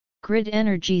Grid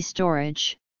energy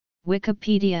storage,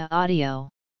 Wikipedia audio.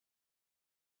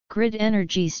 Grid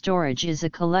energy storage is a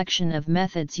collection of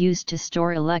methods used to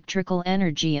store electrical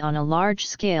energy on a large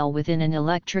scale within an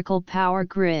electrical power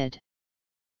grid.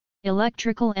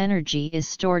 Electrical energy is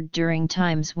stored during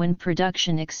times when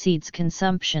production exceeds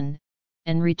consumption,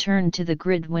 and returned to the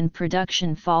grid when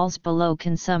production falls below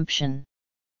consumption.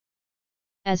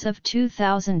 As of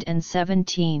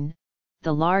 2017,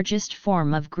 the largest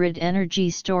form of grid energy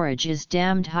storage is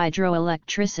dammed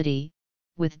hydroelectricity,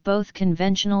 with both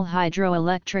conventional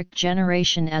hydroelectric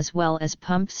generation as well as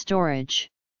pumped storage.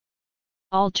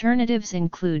 Alternatives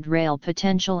include rail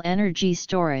potential energy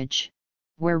storage,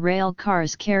 where rail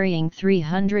cars carrying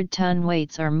 300-ton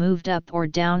weights are moved up or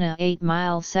down a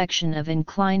 8-mile section of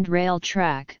inclined rail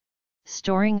track,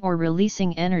 storing or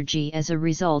releasing energy as a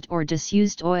result, or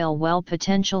disused oil well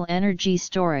potential energy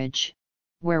storage,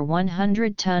 where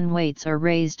 100-ton weights are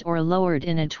raised or lowered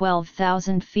in a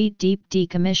 12,000 feet deep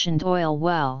decommissioned oil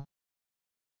well.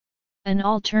 An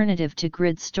alternative to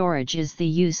grid storage is the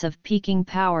use of peaking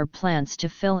power plants to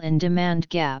fill in demand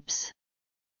gaps.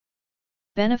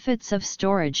 Benefits of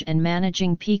storage and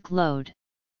managing peak load.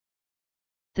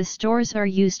 The stores are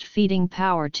used feeding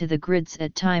power to the grids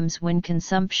at times when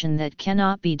consumption that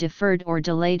cannot be deferred or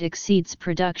delayed exceeds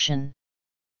production.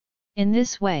 In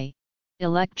this way,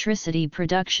 electricity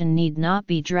production need not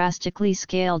be drastically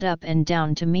scaled up and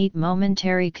down to meet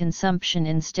momentary consumption.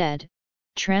 Instead,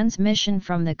 transmission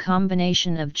from the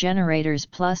combination of generators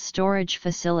plus storage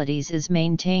facilities is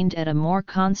maintained at a more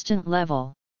constant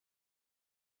level.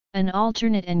 An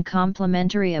alternate and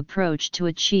complementary approach to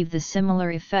achieve the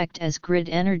similar effect as grid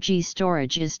energy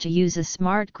storage is to use a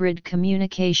smart grid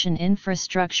communication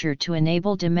infrastructure to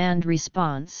enable demand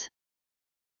response.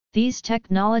 These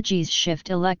technologies shift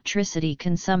electricity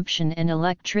consumption and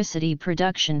electricity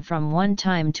production from one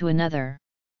time to another.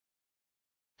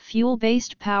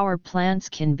 Fuel-based power plants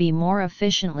can be more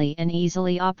efficiently and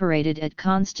easily operated at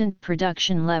constant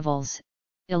production levels.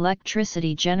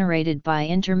 Electricity generated by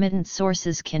intermittent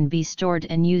sources can be stored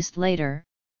and used later,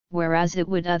 whereas it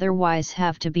would otherwise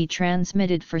have to be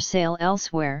transmitted for sale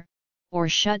elsewhere, or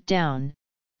shut down.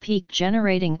 Peak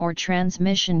generating or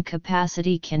transmission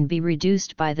capacity can be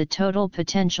reduced by the total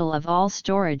potential of all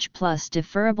storage plus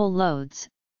deferrable loads,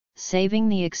 saving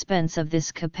the expense of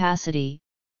this capacity.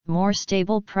 More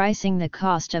stable pricing. The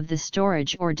cost of the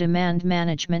storage or demand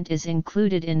management is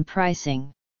included in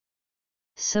pricing,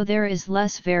 so there is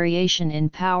less variation in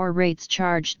power rates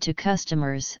charged to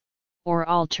customers, or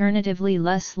alternatively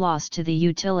less loss to the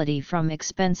utility from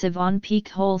expensive on-peak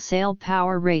wholesale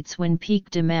power rates when peak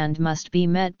demand must be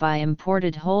met by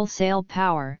imported wholesale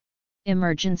power.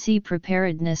 Emergency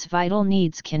preparedness. Vital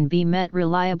needs can be met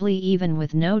reliably even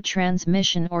with no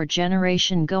transmission or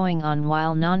generation going on,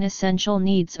 while non-essential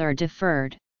needs are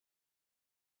deferred.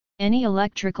 Any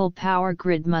electrical power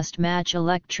grid must match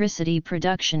electricity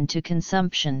production to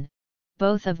consumption,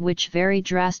 both of which vary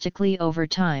drastically over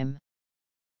time.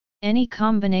 Any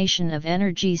combination of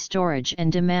energy storage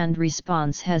and demand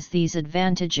response has these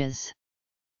advantages.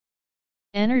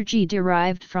 Energy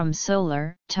derived from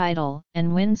solar, tidal,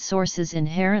 and wind sources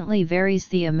inherently varies.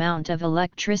 The amount of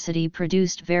electricity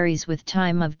produced varies with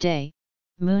time of day,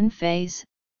 moon phase,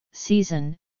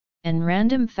 season, and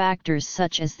random factors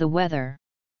such as the weather.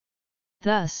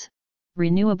 Thus,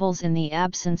 renewables in the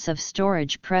absence of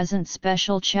storage present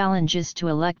special challenges to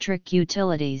electric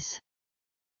utilities.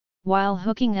 While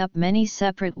hooking up many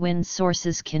separate wind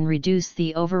sources can reduce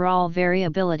the overall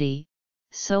variability,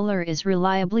 solar is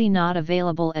reliably not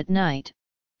available at night,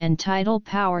 and tidal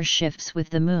power shifts with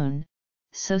the moon,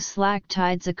 so slack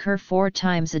tides occur 4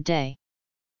 times a day.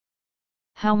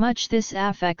 How much this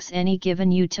affects any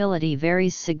given utility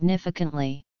varies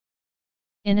significantly.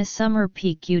 In a summer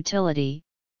peak utility,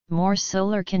 more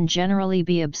solar can generally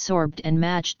be absorbed and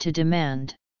matched to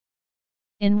demand.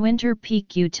 In winter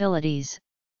peak utilities,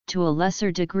 to a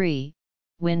lesser degree,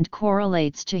 wind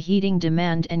correlates to heating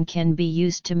demand and can be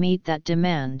used to meet that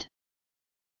demand.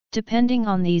 Depending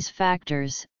on these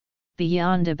factors,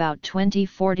 beyond about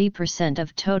 20–40%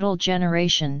 of total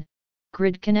generation,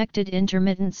 grid-connected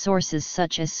intermittent sources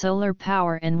such as solar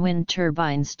power and wind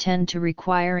turbines tend to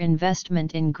require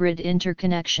investment in grid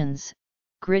interconnections,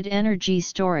 grid energy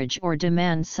storage, or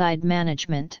demand-side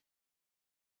management.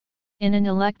 In an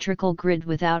electrical grid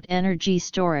without energy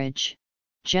storage,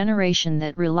 generation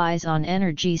that relies on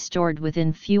energy stored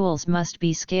within fuels must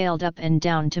be scaled up and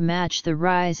down to match the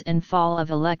rise and fall of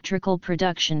electrical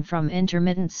production from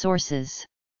intermittent sources.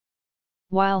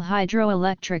 While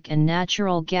hydroelectric and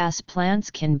natural gas plants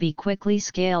can be quickly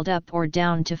scaled up or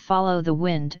down to follow the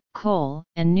wind, coal,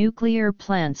 and nuclear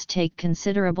plants take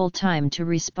considerable time to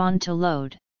respond to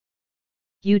load.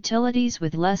 Utilities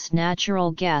with less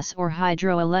natural gas or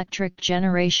hydroelectric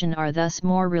generation are thus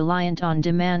more reliant on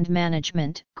demand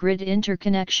management, grid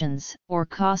interconnections, or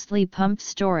costly pumped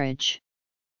storage.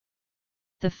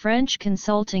 The French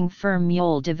consulting firm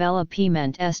Yole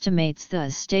Development estimates the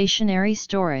stationary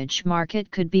storage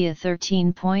market could be a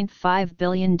 $13.5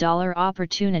 billion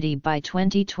opportunity by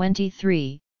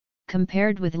 2023,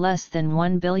 compared with less than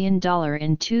 $1 billion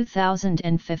in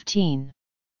 2015.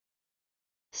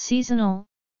 Seasonal,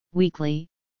 weekly,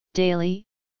 daily,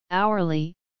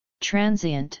 hourly,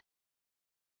 transient.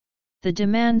 The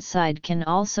demand side can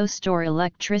also store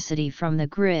electricity from the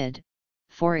grid.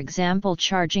 For example,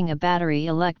 charging a battery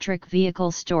electric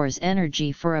vehicle stores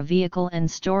energy for a vehicle, and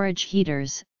storage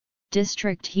heaters,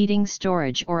 district heating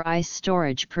storage or ice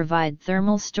storage provide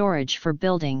thermal storage for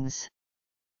buildings.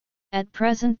 At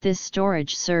present, this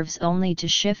storage serves only to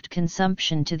shift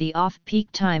consumption to the off-peak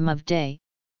time of day.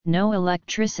 No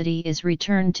electricity is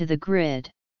returned to the grid.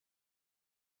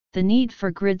 The need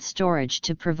for grid storage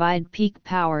to provide peak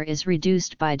power is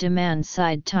reduced by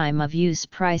demand-side time of use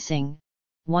pricing,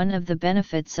 one of the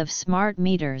benefits of smart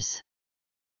meters.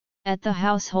 At the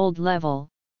household level,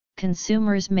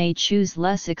 consumers may choose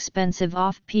less expensive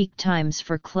off-peak times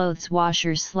for clothes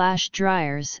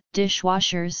washers/dryers,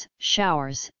 dishwashers,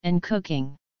 showers, and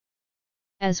cooking.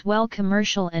 As well,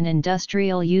 commercial and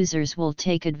industrial users will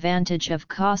take advantage of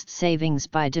cost savings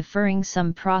by deferring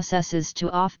some processes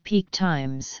to off-peak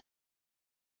times.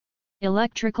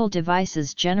 Electrical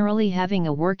devices generally having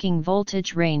a working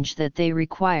voltage range that they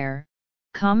require,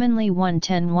 commonly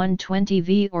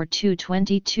 110-120V or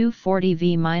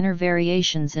 220-240V. Minor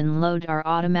variations in load are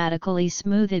automatically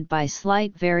smoothed by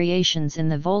slight variations in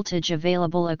the voltage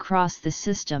available across the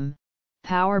system.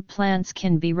 Power plants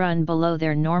can be run below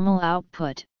their normal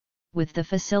output, with the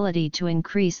facility to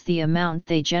increase the amount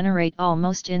they generate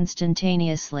almost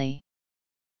instantaneously.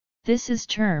 This is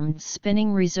termed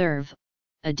spinning reserve.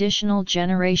 Additional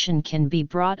generation can be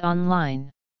brought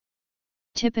online.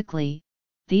 Typically,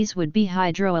 these would be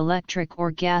hydroelectric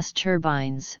or gas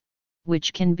turbines,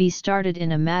 which can be started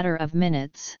in a matter of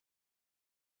minutes.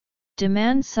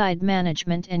 Demand-side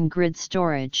management and grid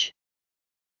storage.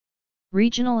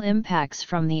 Regional impacts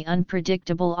from the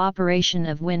unpredictable operation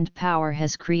of wind power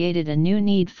has created a new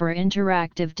need for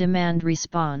interactive demand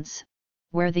response,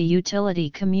 where the utility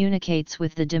communicates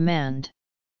with the demand.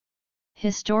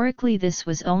 Historically, this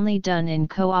was only done in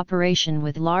cooperation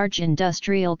with large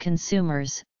industrial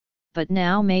consumers, but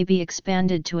now may be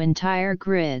expanded to entire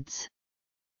grids.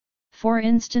 For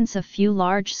instance, a few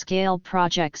large-scale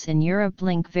projects in Europe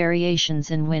link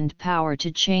variations in wind power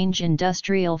to change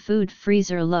industrial food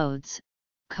freezer loads,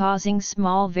 causing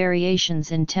small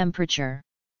variations in temperature.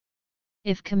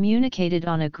 If communicated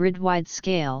on a grid-wide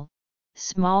scale,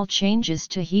 small changes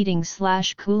to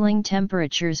heating/cooling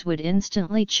temperatures would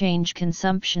instantly change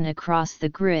consumption across the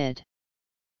grid.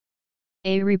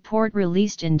 A report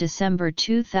released in December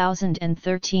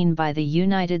 2013 by the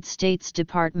United States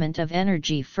Department of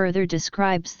Energy further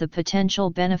describes the potential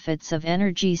benefits of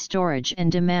energy storage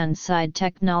and demand-side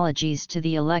technologies to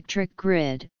the electric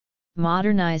grid.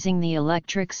 Modernizing the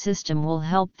electric system will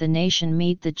help the nation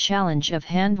meet the challenge of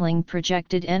handling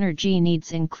projected energy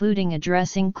needs, including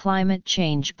addressing climate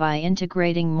change by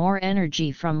integrating more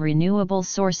energy from renewable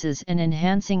sources and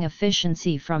enhancing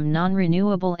efficiency from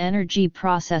non-renewable energy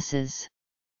processes.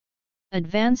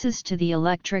 Advances to the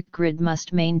electric grid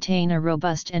must maintain a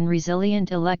robust and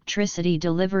resilient electricity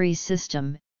delivery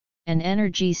system, and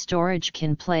energy storage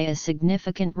can play a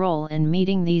significant role in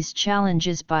meeting these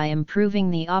challenges by improving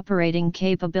the operating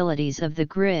capabilities of the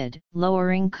grid,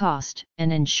 lowering cost,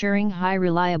 and ensuring high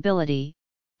reliability,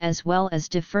 as well as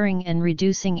deferring and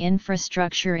reducing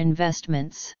infrastructure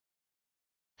investments.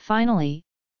 Finally,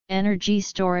 energy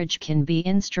storage can be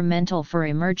instrumental for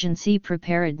emergency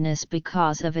preparedness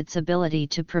because of its ability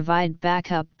to provide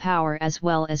backup power as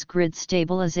well as grid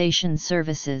stabilization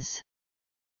services.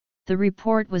 The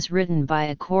report was written by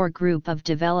a core group of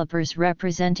developers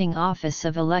representing Office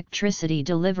of Electricity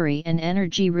Delivery and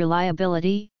Energy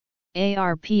Reliability,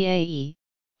 ARPAE,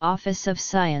 Office of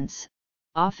Science,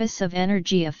 Office of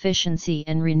Energy Efficiency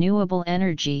and Renewable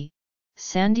Energy,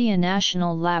 Sandia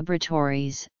National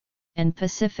Laboratories, and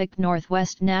Pacific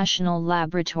Northwest National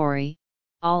Laboratory,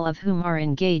 all of whom are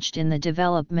engaged in the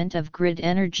development of grid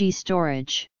energy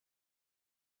storage.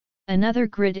 Another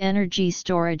grid energy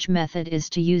storage method is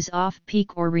to use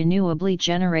off-peak or renewably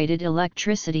generated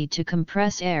electricity to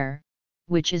compress air,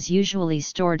 which is usually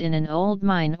stored in an old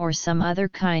mine or some other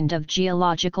kind of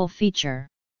geological feature.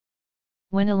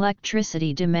 When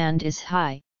electricity demand is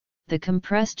high, the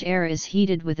compressed air is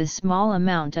heated with a small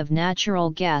amount of natural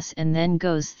gas and then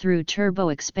goes through turbo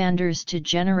expanders to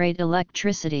generate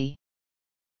electricity.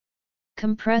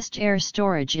 Compressed air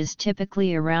storage is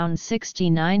typically around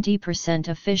 60–90%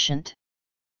 efficient.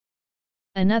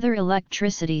 Another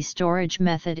electricity storage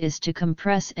method is to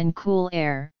compress and cool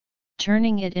air,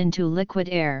 turning it into liquid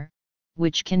air,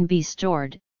 which can be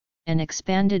stored and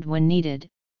expanded when needed,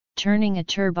 turning a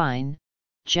turbine,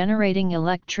 generating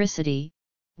electricity,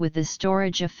 with a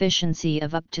storage efficiency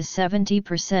of up to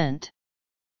 70%.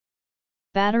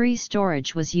 Battery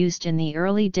storage was used in the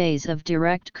early days of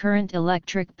direct current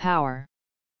electric power.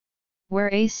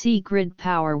 Where AC grid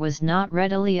power was not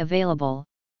readily available,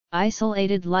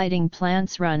 isolated lighting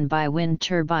plants run by wind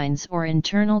turbines or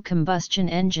internal combustion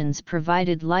engines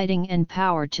provided lighting and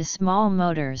power to small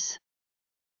motors.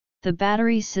 The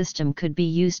battery system could be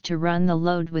used to run the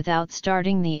load without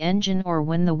starting the engine or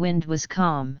when the wind was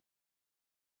calm.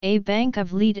 A bank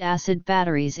of lead-acid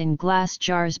batteries in glass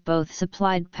jars both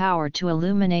supplied power to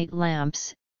illuminate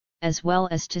lamps, as well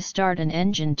as to start an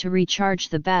engine to recharge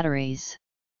the batteries.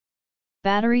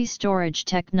 Battery storage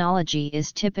technology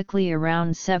is typically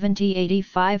around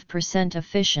 70–85%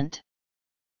 efficient.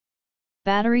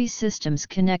 Battery systems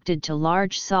connected to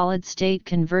large solid-state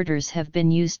converters have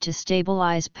been used to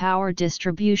stabilize power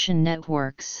distribution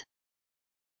networks.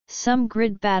 Some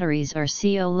grid batteries are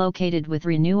co-located with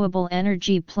renewable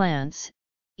energy plants,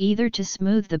 either to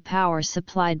smooth the power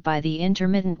supplied by the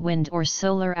intermittent wind or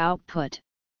solar output,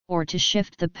 or to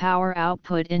shift the power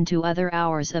output into other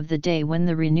hours of the day when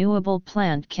the renewable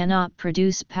plant cannot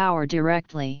produce power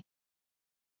directly.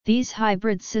 These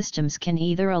hybrid systems can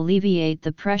either alleviate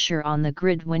the pressure on the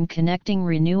grid when connecting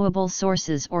renewable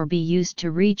sources or be used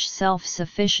to reach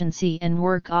self-sufficiency and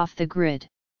work off the grid.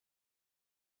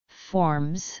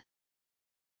 Forms.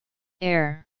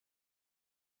 Air.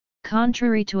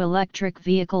 Contrary to electric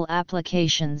vehicle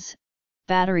applications,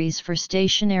 batteries for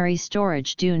stationary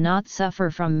storage do not suffer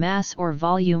from mass or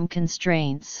volume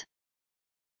constraints.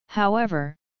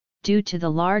 However, due to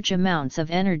the large amounts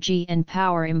of energy and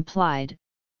power implied,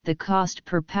 the cost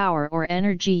per power or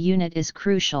energy unit is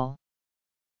crucial.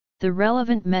 The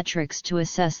relevant metrics to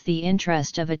assess the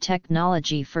interest of a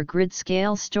technology for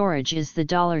grid-scale storage is the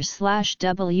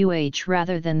 $/Wh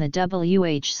rather than the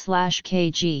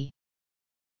Wh/kg.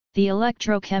 The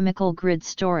electrochemical grid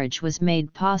storage was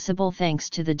made possible thanks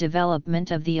to the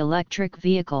development of the electric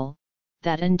vehicle,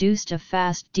 that induced a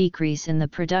fast decrease in the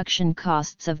production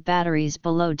costs of batteries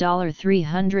below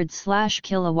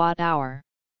 $300/kWh.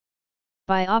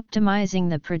 By optimizing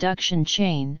the production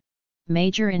chain,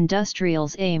 major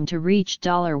industrials aim to reach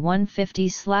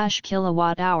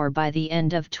 $150/kWh by the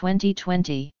end of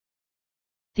 2020.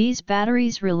 These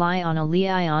batteries rely on a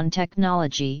Li-ion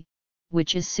technology,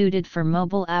 which is suited for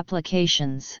mobile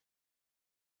applications.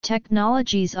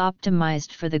 Technologies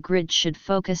optimized for the grid should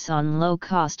focus on low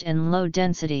cost and low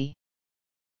density.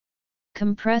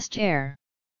 Compressed air.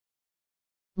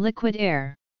 Liquid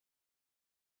air.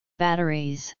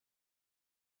 Batteries.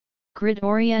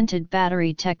 Grid-oriented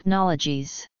battery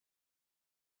technologies.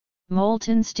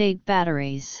 Molten-state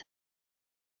batteries.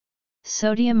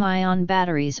 Sodium-ion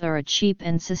batteries are a cheap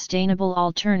and sustainable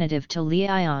alternative to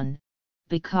Li-ion,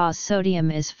 because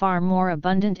sodium is far more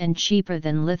abundant and cheaper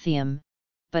than lithium,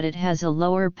 but it has a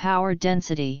lower power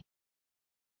density.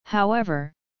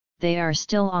 However, they are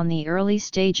still on the early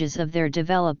stages of their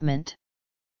development.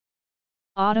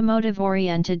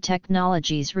 Automotive-oriented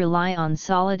technologies rely on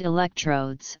solid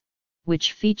electrodes,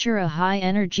 which feature a high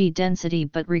energy density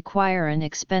but require an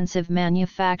expensive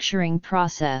manufacturing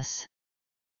process.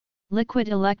 Liquid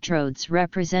electrodes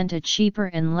represent a cheaper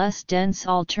and less dense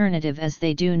alternative as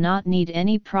they do not need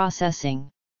any processing.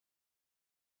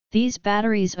 These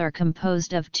batteries are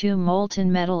composed of two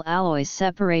molten metal alloys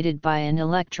separated by an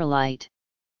electrolyte.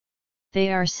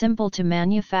 They are simple to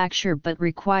manufacture but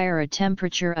require a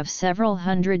temperature of several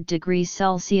hundred degrees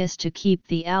Celsius to keep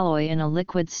the alloy in a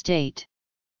liquid state.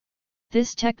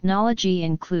 This technology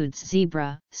includes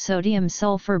Zebra,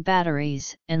 sodium-sulfur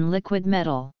batteries, and liquid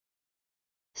metal.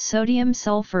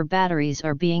 Sodium-sulfur batteries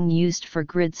are being used for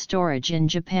grid storage in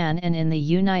Japan and in the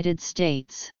United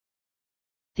States.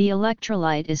 The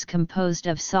electrolyte is composed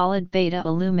of solid beta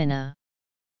alumina.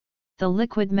 The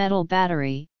liquid metal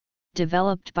battery,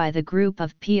 developed by the group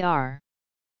of Pr.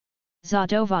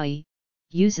 Zadovai,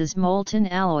 uses molten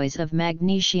alloys of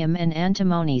magnesium and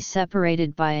antimony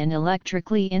separated by an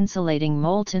electrically insulating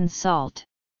molten salt.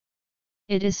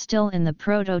 It is still in the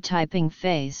prototyping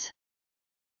phase.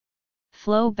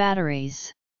 Flow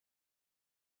batteries.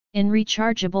 In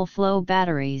rechargeable flow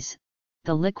batteries,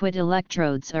 the liquid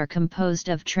electrodes are composed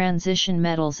of transition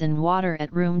metals in water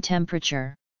at room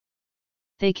temperature.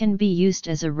 They can be used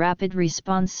as a rapid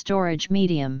response storage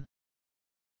medium.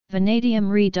 Vanadium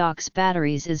redox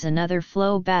batteries is another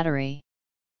flow battery.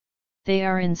 They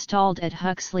are installed at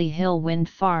Huxley Hill Wind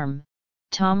Farm,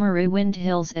 Tomaroo Wind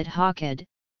Hills at Hawkhead,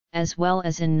 as well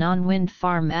as in non-wind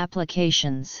farm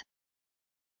applications.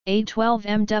 A 12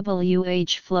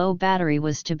 MWh flow battery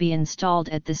was to be installed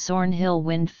at the Thornhill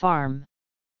Wind Farm.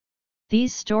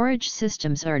 These storage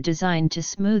systems are designed to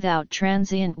smooth out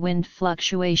transient wind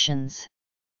fluctuations.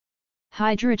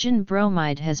 Hydrogen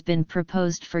bromide has been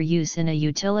proposed for use in a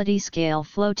utility-scale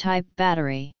flow-type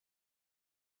battery.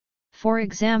 For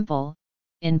example,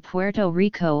 in Puerto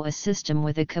Rico, a system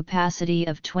with a capacity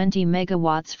of 20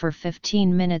 megawatts for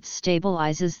 15 minutes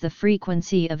stabilizes the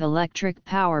frequency of electric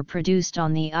power produced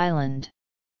on the island.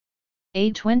 A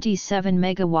 27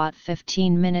 megawatt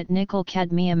 15-minute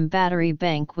nickel-cadmium battery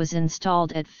bank was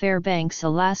installed at Fairbanks,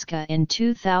 Alaska in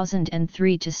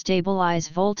 2003 to stabilize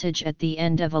voltage at the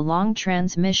end of a long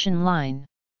transmission line.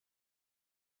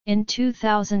 In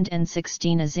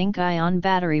 2016, a zinc-ion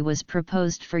battery was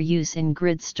proposed for use in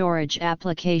grid storage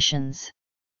applications.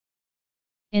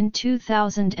 In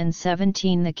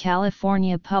 2017, the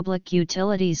California Public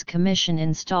Utilities Commission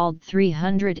installed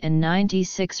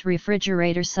 396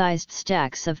 refrigerator-sized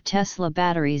stacks of Tesla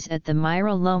batteries at the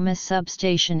Myra Loma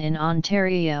substation in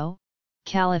Ontario,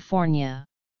 California.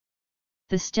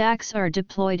 The stacks are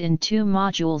deployed in 2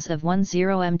 modules of 10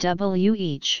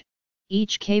 MW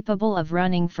each capable of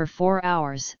running for 4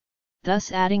 hours,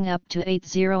 thus adding up to 80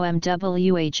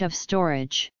 MWh of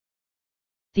storage.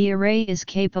 The array is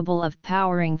capable of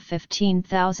powering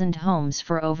 15,000 homes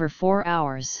for over 4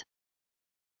 hours.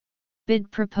 BID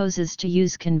proposes to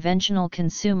use conventional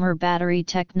consumer battery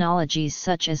technologies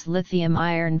such as lithium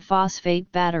iron phosphate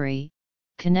battery,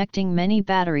 connecting many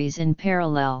batteries in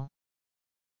parallel.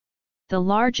 The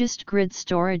largest grid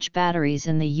storage batteries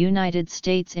in the United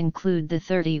States include the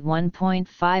 31.5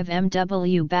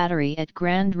 MW battery at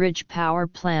Grand Ridge Power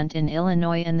Plant in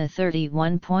Illinois and the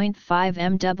 31.5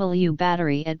 MW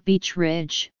battery at Beech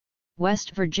Ridge,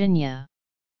 West Virginia.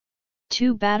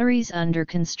 2 batteries under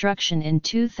construction in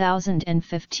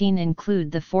 2015 include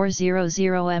the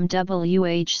 400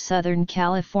 MWh Southern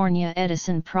California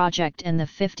Edison project and the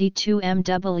 52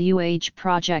 MWh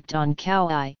project on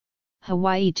Kauai,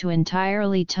 Hawaii, to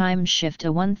entirely time shift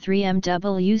a 13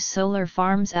 MW solar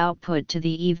farm's output to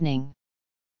the evening.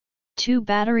 2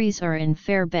 batteries are in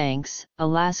Fairbanks,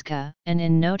 Alaska, and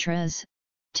in Notras,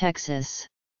 Texas.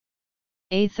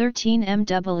 A 13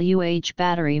 MWh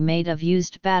battery made of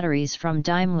used batteries from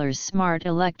Daimler's smart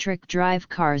electric drive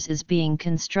cars is being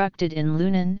constructed in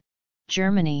Lünen,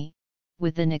 Germany,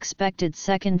 with an expected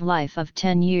second life of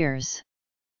 10 years.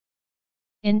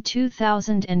 In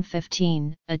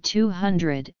 2015, a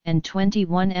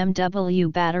 221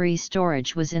 MW battery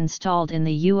storage was installed in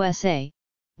the USA,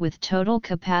 with total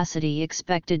capacity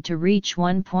expected to reach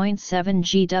 1.7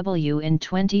 GW in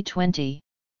 2020.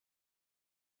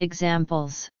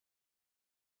 Examples: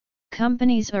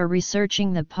 companies are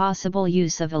researching the possible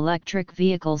use of electric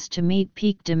vehicles to meet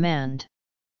peak demand.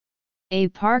 A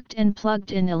parked and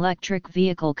plugged-in electric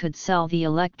vehicle could sell the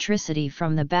electricity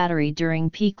from the battery during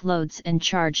peak loads and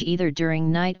charge either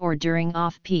during night or during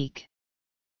off-peak.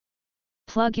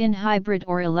 Plug-in hybrid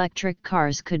or electric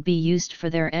cars could be used for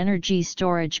their energy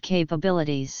storage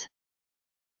capabilities.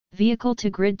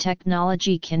 Vehicle-to-grid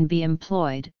technology can be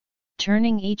employed,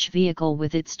 turning each vehicle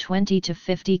with its 20 to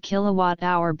 50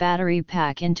 kWh battery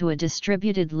pack into a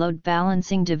distributed load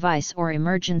balancing device or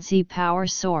emergency power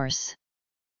source.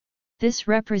 This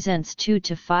represents 2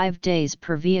 to 5 days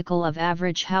per vehicle of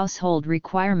average household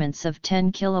requirements of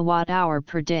 10 kWh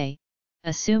per day,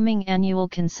 assuming annual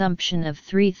consumption of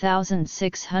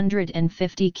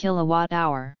 3,650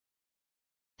 kWh.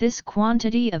 This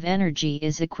quantity of energy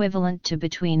is equivalent to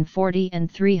between 40 and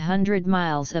 300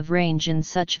 miles of range in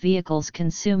such vehicles,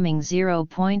 consuming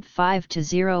 0.5 to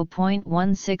 0.16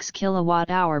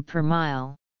 kWh per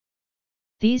mile.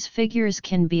 These figures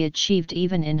can be achieved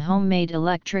even in homemade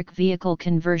electric vehicle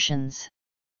conversions.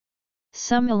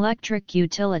 Some electric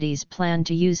utilities plan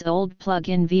to use old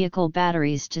plug-in vehicle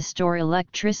batteries to store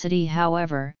electricity.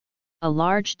 However, a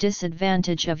large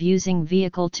disadvantage of using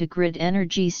vehicle-to-grid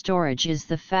energy storage is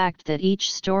the fact that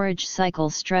each storage cycle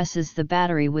stresses the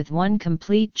battery with one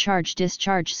complete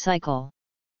charge-discharge cycle.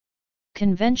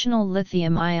 Conventional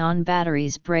lithium-ion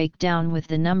batteries break down with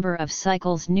the number of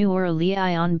cycles. Newer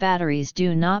Li-ion batteries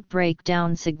do not break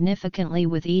down significantly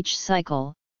with each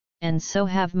cycle, and so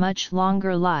have much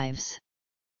longer lives.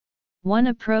 One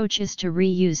approach is to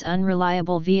reuse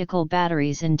unreliable vehicle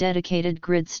batteries in dedicated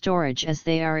grid storage, as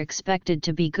they are expected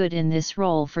to be good in this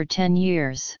role for 10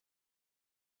 years.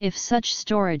 If such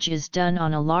storage is done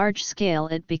on a large scale,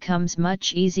 it becomes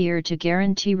much easier to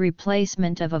guarantee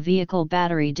replacement of a vehicle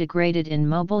battery degraded in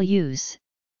mobile use,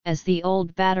 as the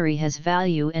old battery has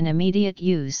value in immediate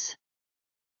use.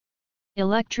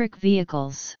 Electric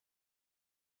vehicles.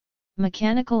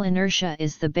 Mechanical inertia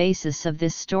is the basis of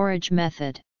this storage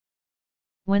method.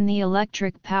 When the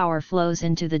electric power flows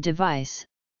into the device,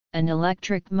 an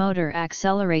electric motor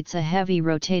accelerates a heavy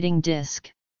rotating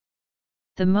disc.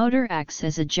 The motor acts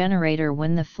as a generator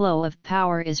when the flow of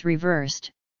power is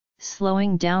reversed,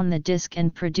 slowing down the disc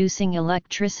and producing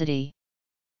electricity.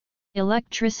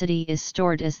 Electricity is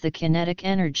stored as the kinetic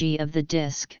energy of the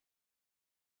disc.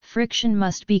 Friction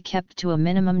must be kept to a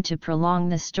minimum to prolong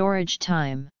the storage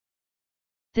time.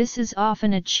 This is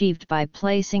often achieved by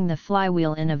placing the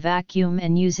flywheel in a vacuum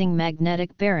and using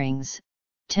magnetic bearings,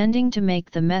 tending to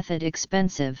make the method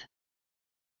expensive.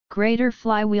 Greater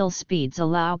flywheel speeds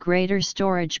allow greater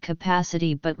storage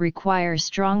capacity but require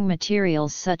strong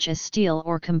materials such as steel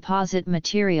or composite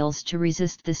materials to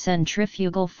resist the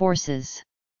centrifugal forces.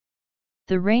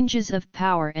 The ranges of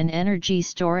power and energy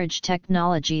storage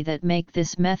technology that make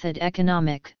this method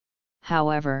economic,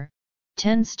 however,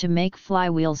 tends to make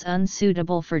flywheels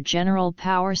unsuitable for general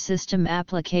power system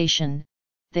application.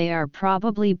 They are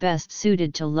probably best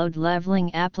suited to load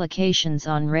leveling applications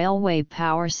on railway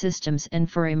power systems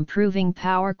and for improving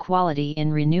power quality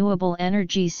in renewable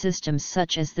energy systems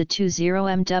such as the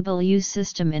 20MW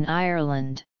system in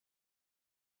Ireland.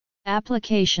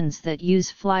 Applications that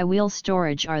use flywheel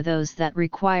storage are those that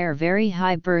require very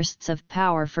high bursts of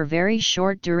power for very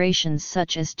short durations,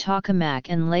 such as tokamak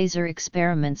and laser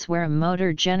experiments where a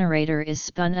motor generator is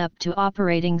spun up to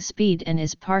operating speed and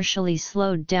is partially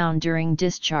slowed down during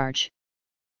discharge.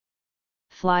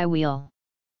 Flywheel.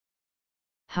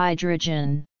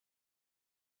 Hydrogen.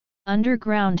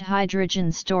 Underground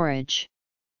hydrogen storage.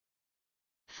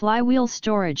 Flywheel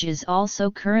storage is also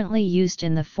currently used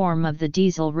in the form of the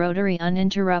diesel rotary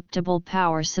uninterruptible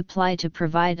power supply to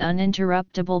provide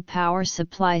uninterruptible power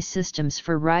supply systems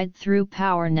for ride-through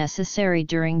power necessary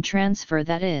during transfer,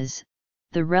 that is,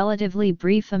 the relatively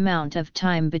brief amount of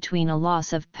time between a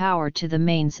loss of power to the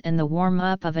mains and the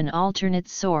warm-up of an alternate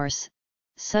source,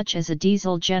 such as a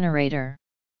diesel generator.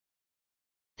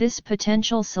 This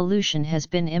potential solution has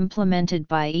been implemented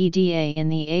by EDA in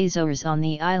the Azores on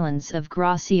the islands of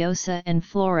Graciosa and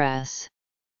Flores.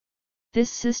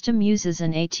 This system uses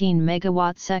an 18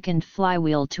 megawatt-second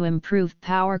flywheel to improve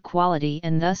power quality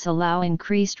and thus allow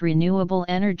increased renewable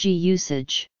energy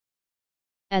usage.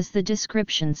 As the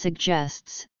description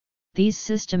suggests, these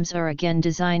systems are again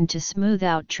designed to smooth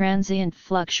out transient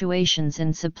fluctuations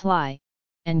in supply,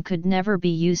 and could never be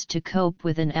used to cope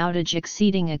with an outage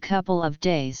exceeding a couple of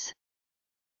days.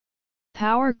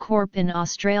 Power Corp in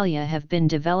Australia have been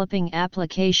developing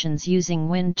applications using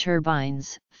wind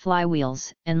turbines,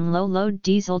 flywheels, and low-load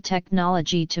diesel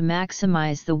technology to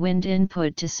maximize the wind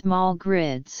input to small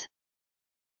grids.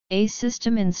 A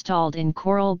system installed in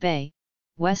Coral Bay,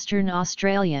 Western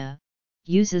Australia,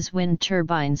 uses wind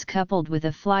turbines coupled with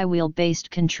a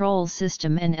flywheel-based control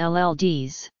system and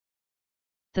LLDs.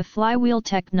 The flywheel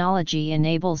technology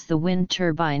enables the wind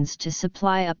turbines to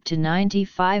supply up to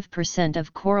 95%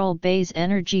 of Coral Bay's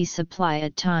energy supply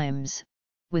at times,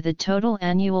 with a total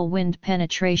annual wind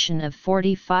penetration of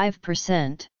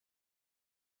 45%.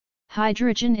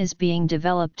 Hydrogen is being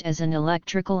developed as an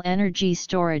electrical energy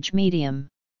storage medium.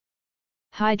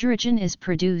 Hydrogen is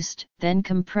produced, then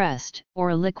compressed,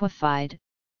 or liquefied,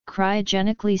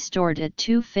 cryogenically stored at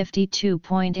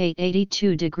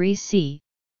 252.882 degrees C,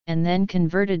 and then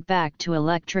converted back to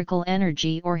electrical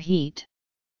energy or heat.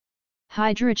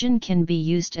 Hydrogen can be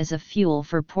used as a fuel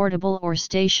for portable or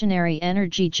stationary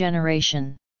energy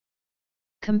generation.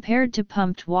 Compared to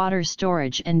pumped water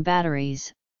storage and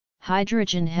batteries,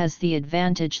 hydrogen has the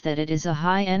advantage that it is a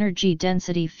high energy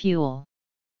density fuel.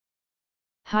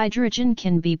 Hydrogen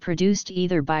can be produced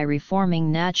either by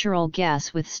reforming natural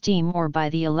gas with steam or by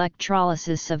the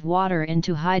electrolysis of water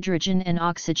into hydrogen and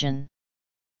oxygen.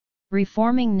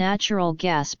 Reforming natural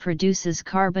gas produces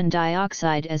carbon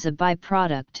dioxide as a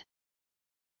byproduct.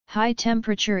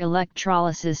 High-temperature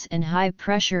electrolysis and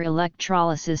high-pressure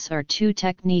electrolysis are two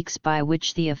techniques by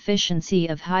which the efficiency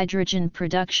of hydrogen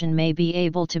production may be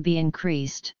able to be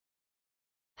increased.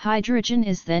 Hydrogen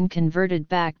is then converted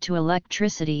back to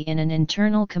electricity in an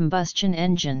internal combustion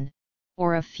engine,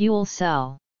 or a fuel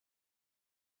cell.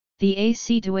 The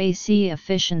AC-to-AC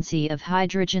efficiency of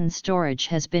hydrogen storage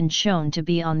has been shown to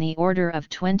be on the order of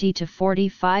 20 to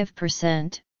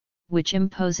 45%, which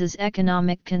imposes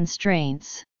economic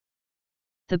constraints.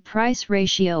 The price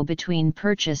ratio between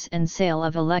purchase and sale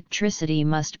of electricity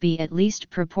must be at least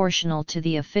proportional to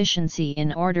the efficiency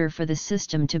in order for the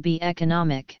system to be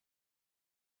economic.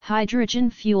 Hydrogen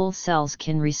fuel cells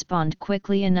can respond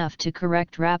quickly enough to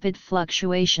correct rapid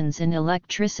fluctuations in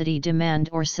electricity demand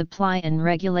or supply and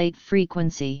regulate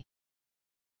frequency.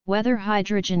 Whether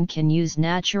hydrogen can use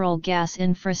natural gas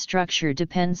infrastructure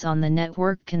depends on the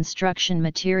network construction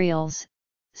materials,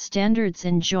 standards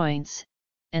in joints,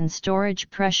 and storage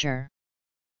pressure.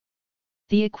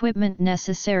 The equipment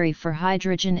necessary for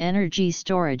hydrogen energy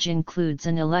storage includes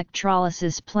an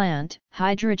electrolysis plant,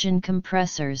 hydrogen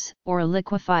compressors or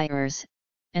liquefiers,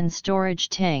 and storage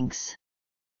tanks.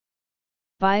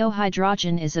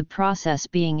 Biohydrogen is a process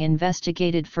being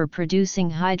investigated for producing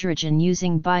hydrogen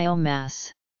using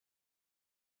biomass.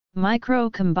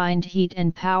 Micro-combined heat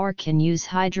and power can use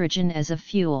hydrogen as a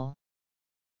fuel.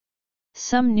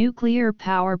 Some nuclear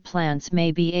power plants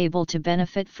may be able to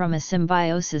benefit from a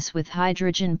symbiosis with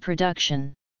hydrogen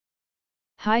production.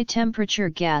 High-temperature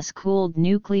gas-cooled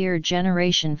nuclear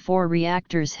Generation 4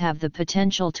 reactors have the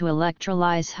potential to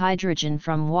electrolyze hydrogen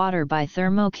from water by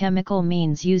thermochemical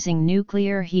means using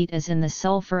nuclear heat as in the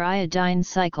sulfur-iodine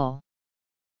cycle.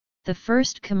 The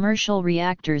first commercial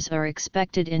reactors are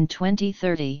expected in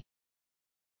 2030.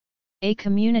 A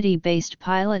community-based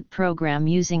pilot program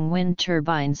using wind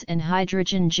turbines and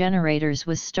hydrogen generators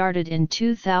was started in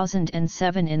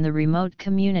 2007 in the remote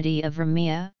community of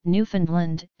Ramea,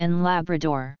 Newfoundland, and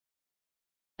Labrador.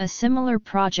 A similar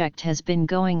project has been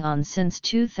going on since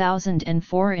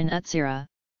 2004 in Utsira,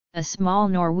 a small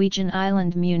Norwegian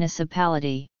island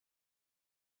municipality.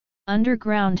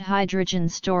 Underground hydrogen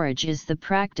storage is the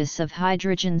practice of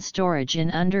hydrogen storage in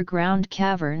underground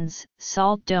caverns,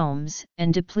 salt domes,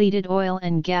 and depleted oil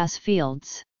and gas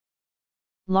fields.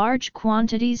 Large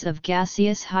quantities of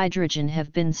gaseous hydrogen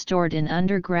have been stored in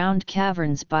underground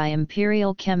caverns by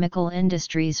Imperial Chemical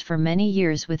Industries for many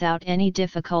years without any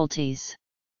difficulties.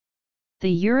 The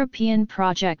European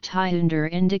project Hyunder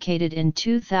indicated in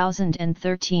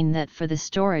 2013 that for the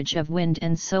storage of wind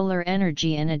and solar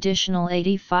energy an additional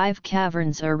 85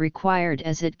 caverns are required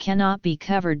as it cannot be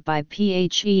covered by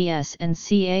PHES and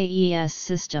CAES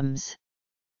systems.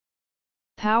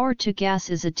 Power to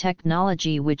gas is a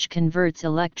technology which converts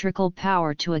electrical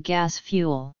power to a gas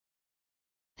fuel.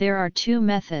 There are two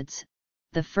methods.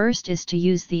 The first is to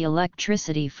use the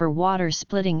electricity for water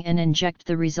splitting and inject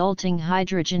the resulting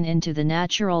hydrogen into the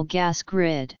natural gas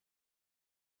grid.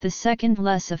 The second,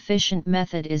 less efficient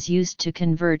method is used to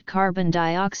convert carbon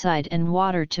dioxide and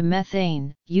water to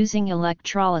methane, using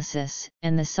electrolysis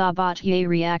and the Sabatier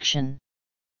reaction.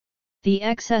 The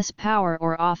excess power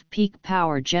or off-peak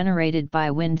power generated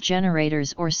by wind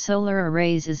generators or solar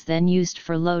arrays is then used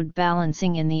for load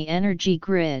balancing in the energy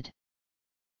grid.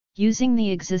 Using the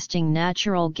existing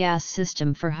natural gas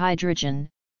system for hydrogen,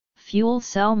 fuel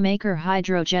cell maker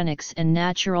Hydrogenics and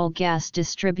natural gas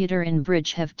distributor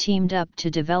Enbridge have teamed up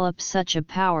to develop such a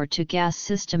power-to-gas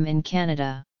system in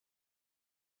Canada.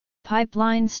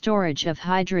 Pipeline storage of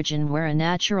hydrogen, where a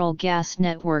natural gas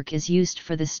network is used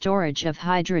for the storage of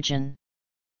hydrogen.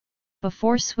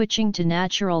 Before switching to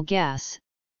natural gas,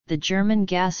 the German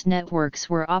gas networks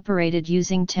were operated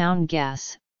using town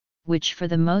gas, which for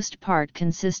the most part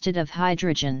consisted of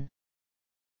hydrogen.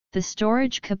 The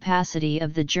storage capacity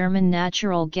of the German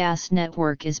natural gas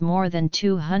network is more than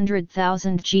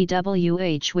 200,000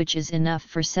 GWh, which is enough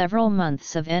for several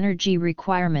months of energy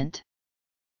requirement.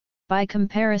 By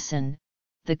comparison,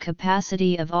 the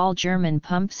capacity of all German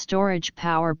pump storage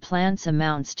power plants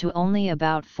amounts to only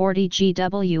about 40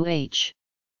 GWh.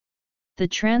 The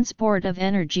transport of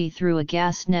energy through a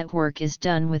gas network is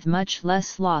done with much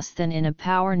less loss than in a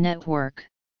power network.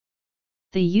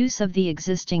 The use of the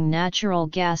existing natural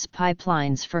gas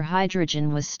pipelines for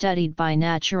hydrogen was studied by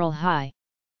Natural High.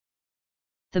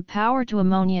 The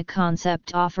power-to-ammonia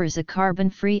concept offers a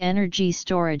carbon-free energy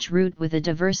storage route with a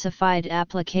diversified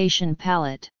application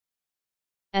palette.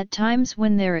 At times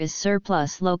when there is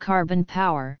surplus low-carbon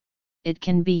power, it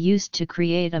can be used to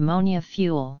create ammonia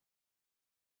fuel.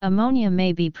 Ammonia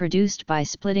may be produced by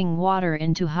splitting water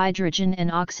into hydrogen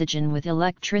and oxygen with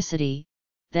electricity,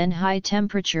 then high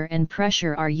temperature and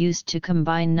pressure are used to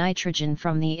combine nitrogen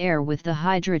from the air with the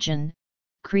hydrogen,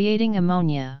 creating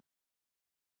ammonia.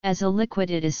 As a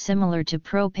liquid it is similar to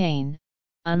propane,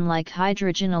 unlike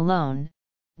hydrogen alone,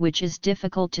 which is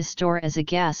difficult to store as a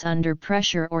gas under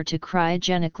pressure or to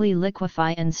cryogenically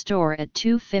liquefy and store at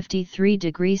 253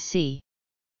 degrees C.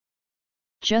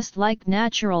 Just like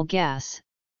natural gas,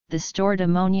 the stored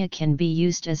ammonia can be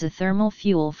used as a thermal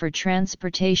fuel for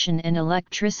transportation and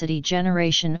electricity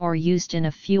generation or used in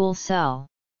a fuel cell.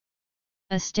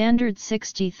 A standard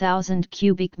 60,000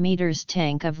 cubic meters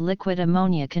tank of liquid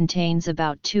ammonia contains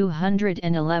about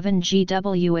 211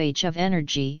 GWh of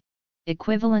energy,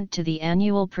 equivalent to the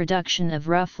annual production of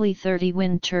roughly 30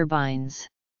 wind turbines.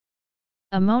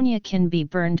 Ammonia can be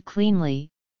burned cleanly,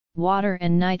 water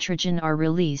and nitrogen are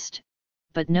released,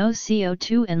 but no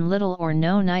CO2 and little or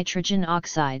no nitrogen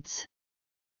oxides.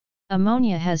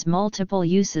 Ammonia has multiple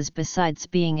uses besides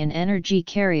being an energy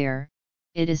carrier.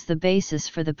 It is the basis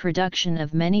for the production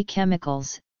of many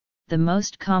chemicals. The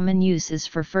most common use is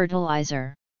for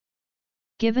fertilizer.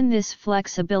 Given this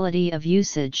flexibility of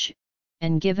usage,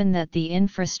 and given that the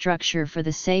infrastructure for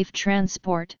the safe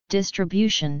transport,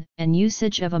 distribution, and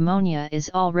usage of ammonia is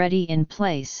already in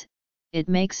place, it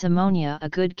makes ammonia a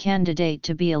good candidate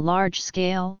to be a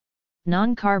large-scale,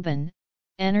 non-carbon,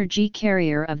 energy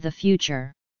carrier of the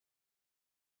future.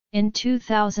 In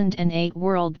 2008,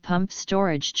 world pump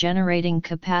storage generating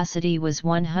capacity was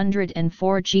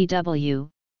 104 GW,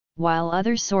 while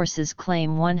other sources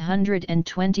claim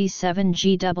 127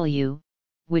 GW,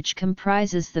 which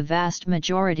comprises the vast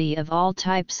majority of all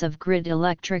types of grid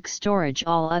electric storage.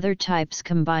 All other types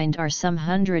combined are some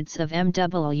hundreds of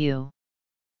MW.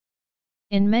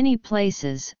 In many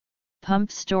places,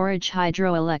 pumped storage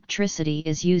hydroelectricity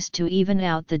is used to even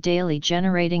out the daily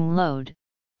generating load,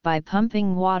 by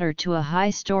pumping water to a high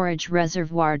storage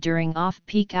reservoir during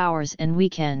off-peak hours and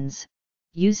weekends,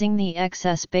 using the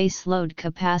excess base load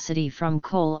capacity from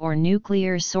coal or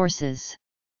nuclear sources.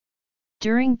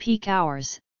 During peak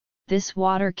hours, this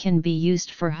water can be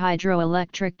used for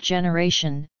hydroelectric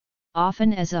generation,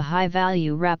 often as a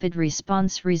high-value rapid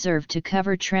response reserve to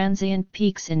cover transient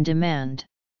peaks in demand.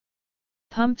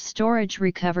 Pump storage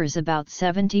recovers about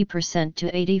 70%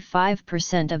 to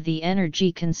 85% of the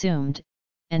energy consumed,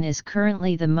 and is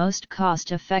currently the most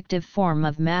cost-effective form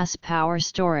of mass power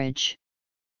storage.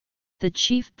 The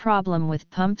chief problem with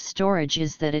pump storage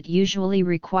is that it usually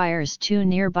requires two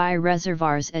nearby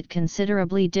reservoirs at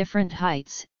considerably different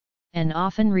heights, and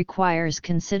often requires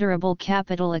considerable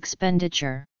capital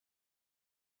expenditure.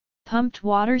 Pumped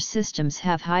water systems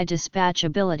have high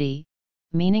dispatchability,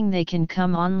 meaning they can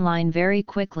come online very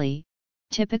quickly,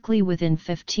 typically within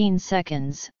 15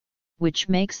 seconds, which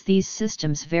makes these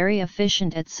systems very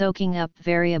efficient at soaking up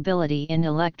variability in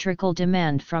electrical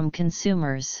demand from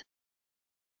consumers.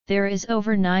 There is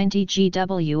over 90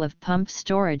 GW of pump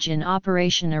storage in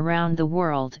operation around the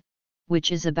world,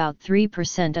 which is about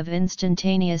 3% of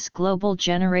instantaneous global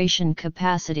generation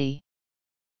capacity.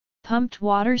 Pumped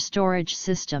water storage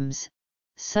systems,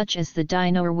 such as the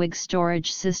Dinorwig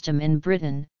storage system in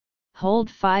Britain, hold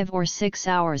 5 or 6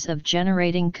 hours of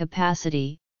generating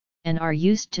capacity, and are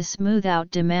used to smooth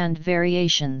out demand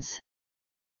variations.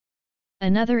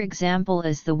 Another example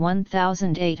is the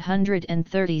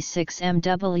 1,836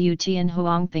 MW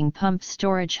Tianhuangping Pump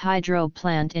Storage Hydro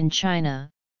Plant in China,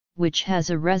 which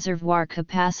has a reservoir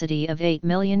capacity of 8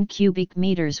 million cubic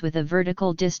meters with a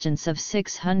vertical distance of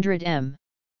 600 m.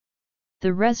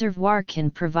 The reservoir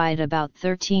can provide about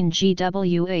 13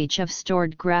 GWh of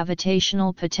stored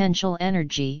gravitational potential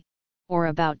energy, or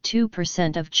about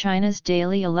 2% of China's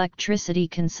daily electricity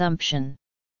consumption.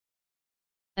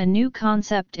 A new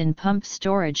concept in pump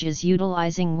storage is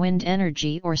utilizing wind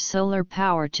energy or solar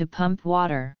power to pump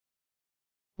water.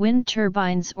 Wind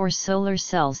turbines or solar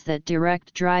cells that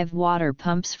direct drive water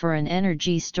pumps for an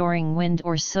energy-storing wind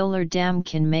or solar dam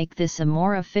can make this a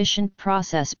more efficient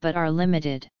process but are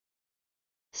limited.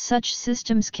 Such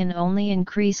systems can only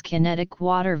increase kinetic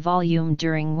water volume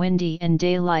during windy and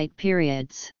daylight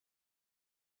periods.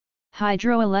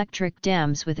 Hydroelectric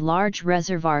dams with large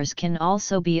reservoirs can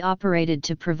also be operated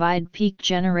to provide peak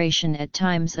generation at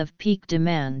times of peak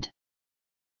demand.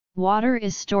 Water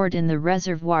is stored in the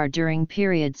reservoir during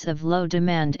periods of low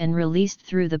demand and released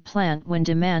through the plant when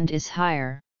demand is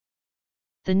higher.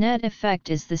 The net effect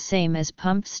is the same as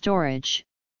pump storage,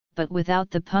 but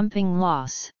without the pumping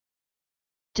loss.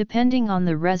 Depending on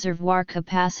the reservoir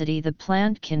capacity, the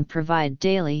plant can provide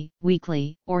daily,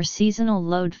 weekly, or seasonal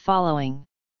load following.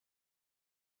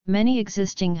 Many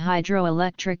existing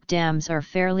hydroelectric dams are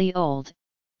fairly old,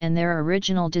 and their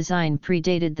original design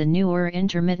predated the newer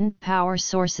intermittent power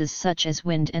sources such as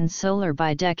wind and solar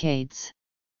by decades.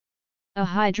 A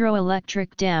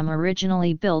hydroelectric dam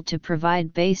originally built to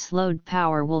provide base load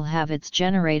power will have its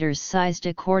generators sized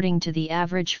according to the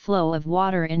average flow of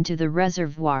water into the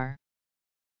reservoir.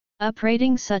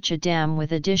 Uprating such a dam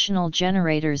with additional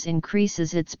generators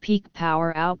increases its peak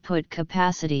power output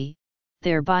capacity,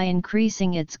 thereby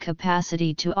increasing its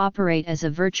capacity to operate as a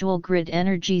virtual grid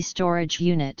energy storage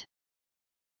unit.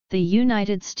 The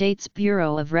United States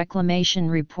Bureau of Reclamation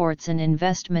reports an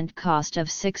investment cost of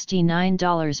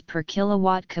 $69 per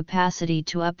kilowatt capacity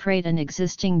to operate an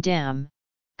existing dam,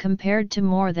 compared to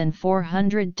more than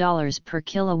 $400 per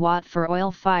kilowatt for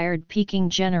oil-fired peaking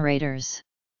generators.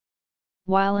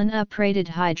 While an uprated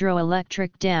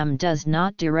hydroelectric dam does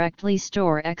not directly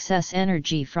store excess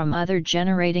energy from other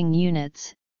generating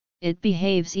units, it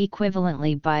behaves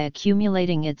equivalently by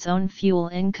accumulating its own fuel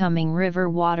incoming river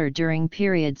water during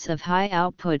periods of high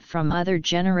output from other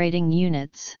generating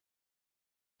units.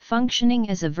 Functioning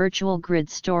as a virtual grid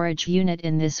storage unit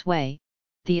in this way,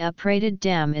 the uprated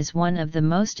dam is one of the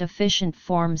most efficient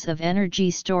forms of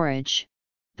energy storage,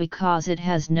 because it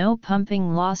has no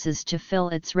pumping losses to fill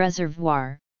its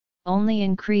reservoir, only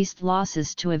increased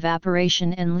losses to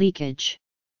evaporation and leakage.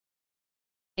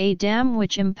 A dam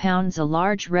which impounds a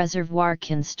large reservoir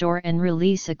can store and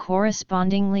release a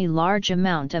correspondingly large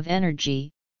amount of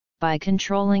energy, by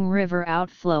controlling river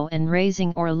outflow and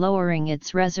raising or lowering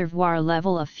its reservoir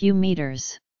level a few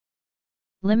meters.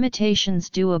 Limitations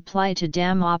do apply to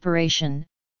dam operation.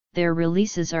 Their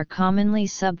releases are commonly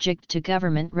subject to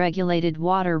government-regulated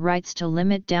water rights to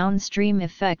limit downstream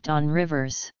effect on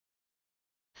rivers.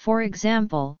 For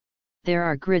example, there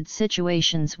are grid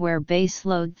situations where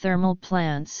baseload thermal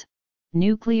plants,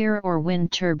 nuclear or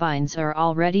wind turbines are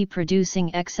already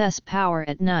producing excess power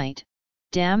at night.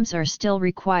 Dams are still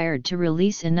required to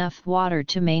release enough water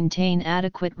to maintain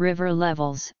adequate river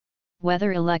levels,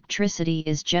 whether electricity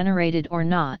is generated or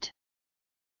not.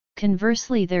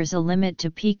 Conversely, there's a limit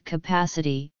to peak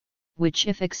capacity, which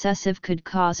if excessive could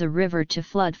cause a river to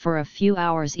flood for a few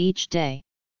hours each day.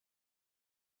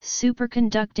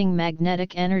 Superconducting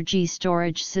magnetic energy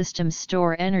storage systems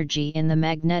store energy in the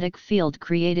magnetic field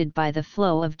created by the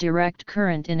flow of direct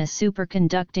current in a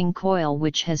superconducting coil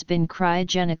which has been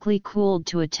cryogenically cooled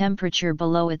to a temperature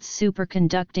below its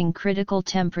superconducting critical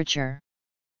temperature.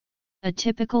 A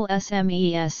typical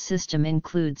SMES system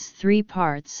includes three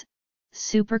parts: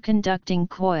 superconducting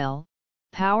coil,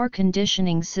 power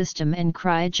conditioning system and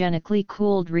cryogenically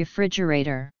cooled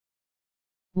refrigerator.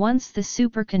 Once the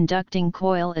superconducting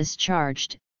coil is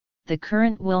charged, the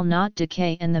current will not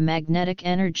decay and the magnetic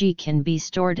energy can be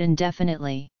stored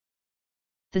indefinitely.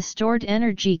 The stored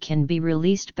energy can be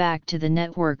released back to the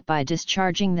network by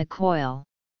discharging the coil.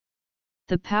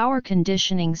 The power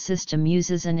conditioning system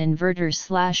uses an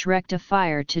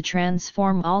inverter/rectifier to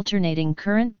transform alternating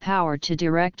current power to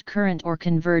direct current or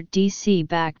convert DC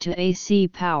back to AC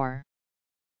power.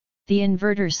 The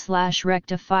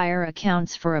inverter/rectifier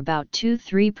accounts for about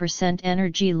 2–3%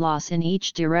 energy loss in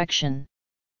each direction.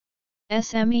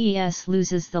 SMES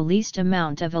loses the least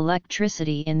amount of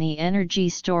electricity in the energy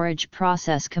storage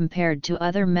process compared to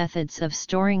other methods of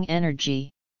storing energy.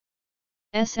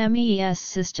 SMES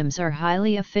systems are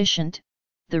highly efficient.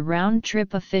 The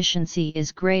round-trip efficiency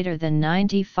is greater than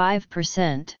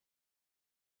 95%.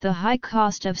 The high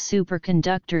cost of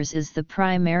superconductors is the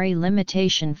primary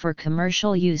limitation for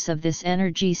commercial use of this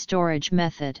energy storage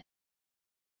method.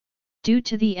 Due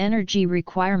to the energy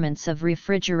requirements of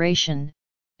refrigeration,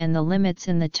 and the limits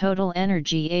in the total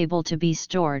energy able to be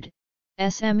stored,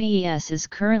 SMES is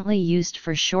currently used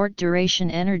for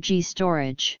short-duration energy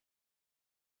storage.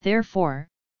 Therefore,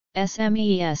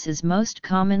 SMES is most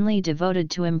commonly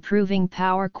devoted to improving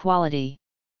power quality.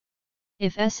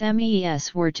 If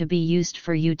SMES were to be used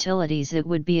for utilities, it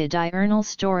would be a diurnal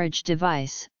storage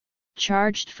device,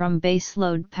 charged from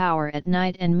baseload power at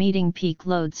night and meeting peak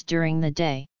loads during the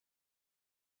day.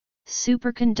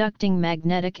 Superconducting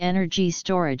magnetic energy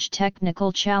storage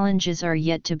technical challenges are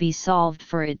yet to be solved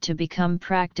for it to become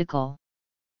practical.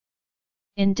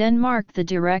 In Denmark, the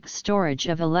direct storage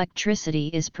of electricity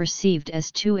is perceived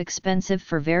as too expensive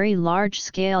for very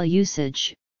large-scale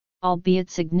usage, albeit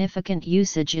significant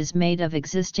usage is made of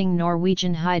existing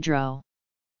Norwegian hydro.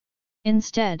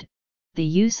 Instead, the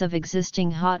use of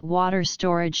existing hot water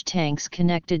storage tanks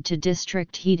connected to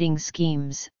district heating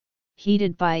schemes,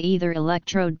 heated by either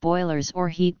electrode boilers or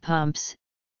heat pumps,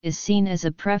 is seen as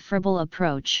a preferable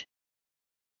approach.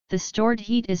 The stored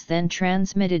heat is then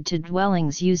transmitted to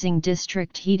dwellings using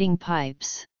district heating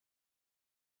pipes.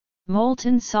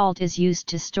 Molten salt is used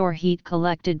to store heat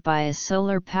collected by a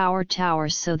solar power tower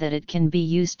so that it can be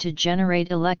used to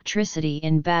generate electricity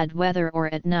in bad weather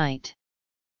or at night.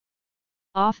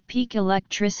 Off-peak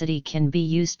electricity can be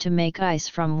used to make ice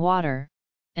from water,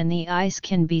 and the ice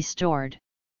can be stored.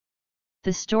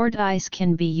 The stored ice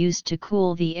can be used to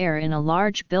cool the air in a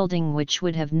large building which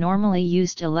would have normally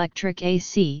used electric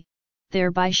AC,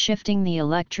 thereby shifting the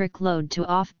electric load to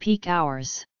off-peak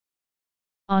hours.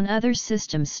 On other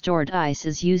systems, stored ice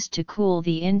is used to cool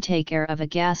the intake air of a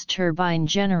gas turbine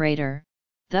generator,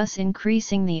 thus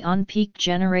increasing the on-peak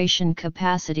generation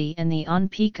capacity and the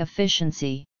on-peak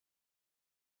efficiency.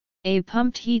 A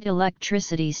pumped heat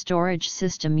electricity storage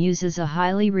system uses a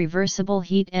highly reversible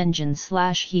heat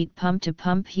engine/heat pump to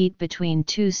pump heat between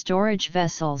two storage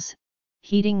vessels,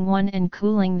 heating one and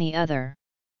cooling the other.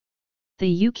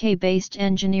 The UK-based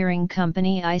engineering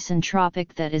company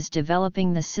Isentropic that is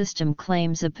developing the system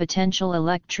claims a potential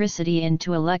electricity in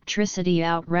to electricity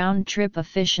out round-trip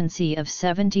efficiency of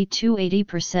 70 to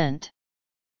 80%.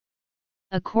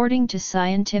 According to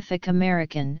Scientific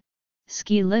American,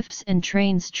 ski lifts and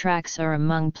trains tracks are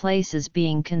among places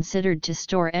being considered to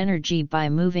store energy by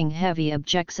moving heavy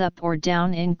objects up or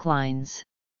down inclines.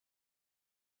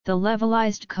 The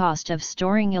levelized cost of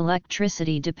storing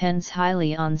electricity depends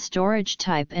highly on storage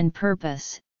type and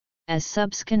purpose, as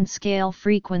subsecond scale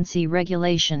frequency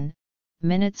regulation,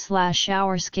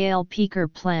 minute/hour scale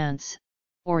peaker plants,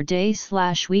 or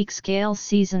day/week scale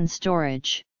season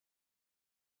storage.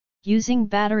 Using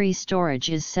battery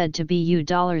storage is said to be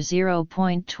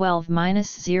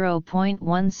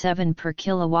 $0.12-0.17 per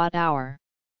kilowatt-hour.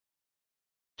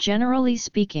 Generally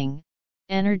speaking,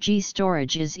 energy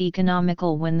storage is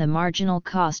economical when the marginal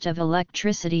cost of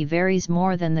electricity varies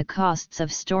more than the costs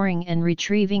of storing and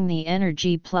retrieving the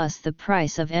energy plus the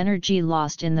price of energy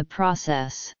lost in the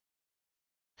process.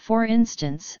 For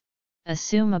instance,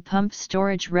 assume a pumped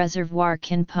storage reservoir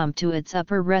can pump to its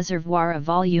upper reservoir a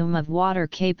volume of water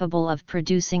capable of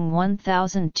producing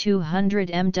 1,200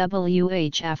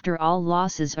 mWh after all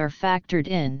losses are factored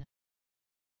in.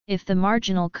 If the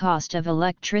marginal cost of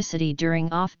electricity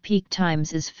during off-peak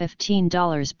times is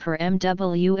 $15 per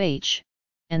mWh,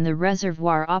 and the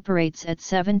reservoir operates at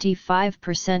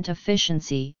 75%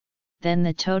 efficiency, then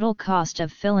the total cost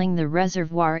of filling the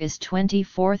reservoir is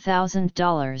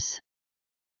 $24,000.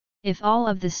 If all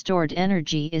of the stored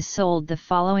energy is sold the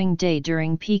following day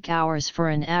during peak hours for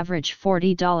an average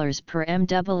 $40 per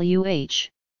mWh,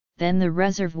 then the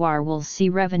reservoir will see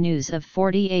revenues of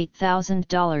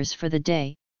 $48,000 for the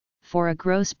day, for a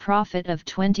gross profit of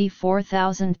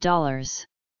 $24,000.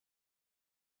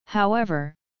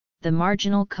 However, the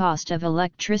marginal cost of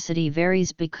electricity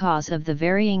varies because of the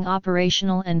varying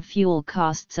operational and fuel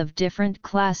costs of different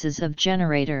classes of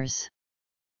generators.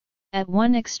 At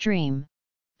one extreme,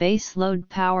 base-load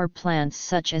power plants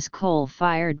such as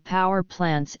coal-fired power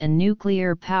plants and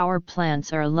nuclear power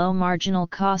plants are low marginal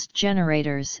cost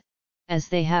generators, as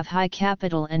they have high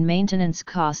capital and maintenance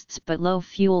costs but low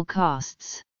fuel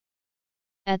costs.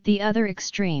 At the other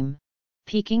extreme,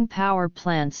 peaking power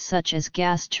plants such as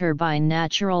gas turbine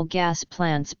natural gas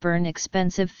plants burn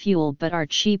expensive fuel but are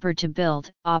cheaper to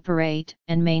build, operate,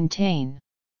 and maintain.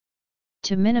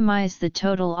 To minimize the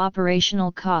total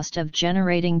operational cost of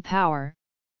generating power,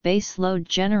 baseload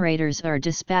generators are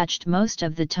dispatched most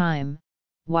of the time,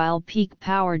 while peak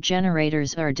power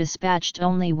generators are dispatched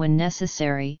only when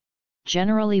necessary,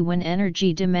 generally when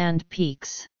energy demand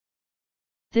peaks.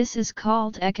 This is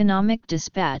called economic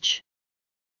dispatch.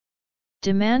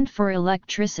 Demand for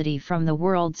electricity from the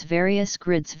world's various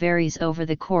grids varies over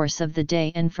the course of the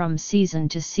day and from season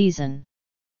to season.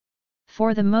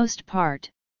 For the most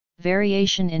part,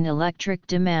 variation in electric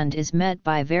demand is met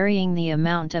by varying the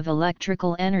amount of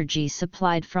electrical energy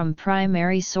supplied from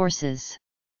primary sources.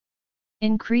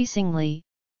 Increasingly,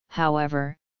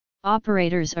 however,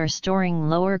 operators are storing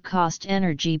lower-cost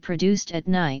energy produced at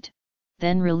night,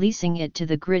 then releasing it to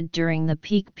the grid during the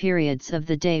peak periods of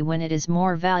the day when it is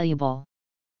more valuable.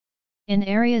 In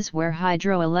areas where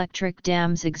hydroelectric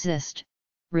dams exist,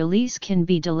 release can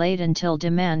be delayed until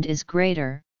demand is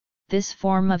greater. This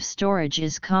form of storage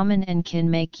is common and can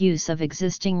make use of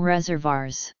existing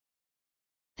reservoirs.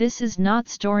 This is not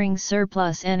storing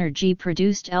surplus energy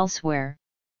produced elsewhere,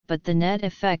 but the net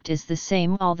effect is the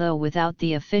same although without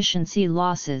the efficiency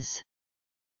losses.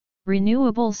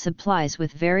 Renewable supplies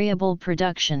with variable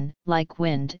production, like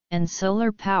wind and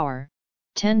solar power,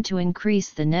 tend to increase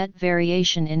the net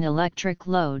variation in electric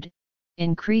load,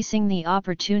 increasing the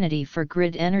opportunity for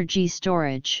grid energy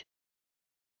storage.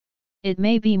 It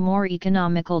may be more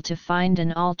economical to find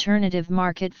an alternative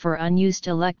market for unused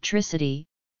electricity,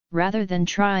 rather than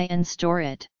try and store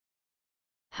it.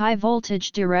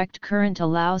 High-voltage direct current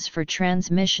allows for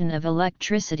transmission of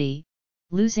electricity,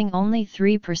 losing only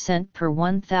 3% per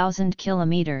 1,000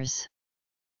 kilometers.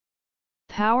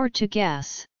 Power to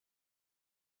gas.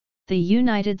 The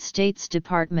United States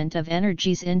Department of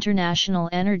Energy's International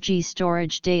Energy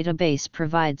Storage Database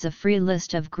provides a free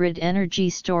list of grid energy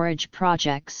storage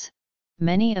projects,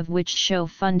 many of which show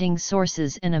funding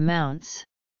sources and amounts.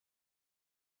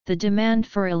 The demand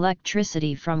for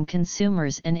electricity from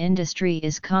consumers and industry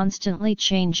is constantly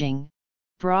changing,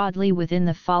 broadly within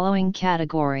the following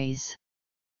categories.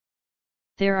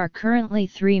 There are currently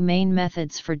three main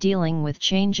methods for dealing with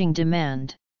changing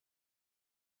demand.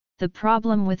 The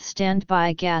problem with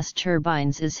standby gas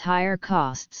turbines is higher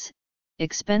costs.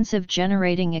 Expensive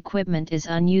generating equipment is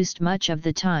unused much of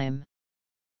the time.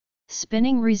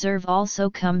 Spinning reserve also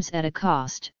comes at a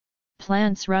cost.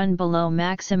 Plants run below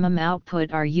maximum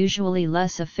output are usually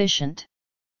less efficient.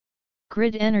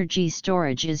 Grid energy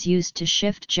storage is used to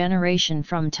shift generation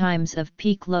from times of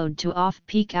peak load to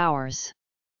off-peak hours.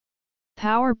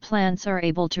 Power plants are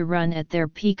able to run at their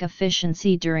peak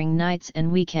efficiency during nights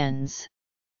and weekends.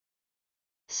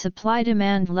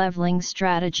 Supply-demand leveling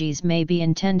strategies may be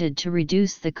intended to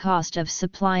reduce the cost of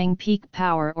supplying peak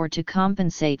power or to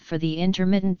compensate for the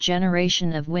intermittent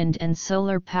generation of wind and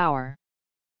solar power.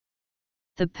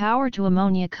 The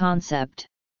power-to-ammonia concept.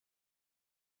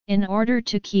 In order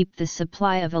to keep the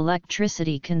supply of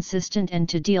electricity consistent and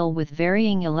to deal with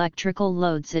varying electrical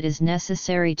loads, it is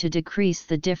necessary to decrease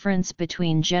the difference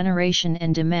between generation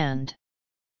and demand.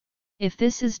 If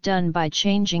this is done by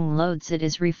changing loads, it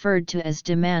is referred to as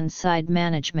demand-side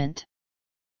management.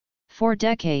 For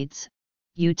decades,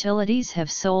 utilities have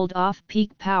sold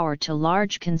off-peak power to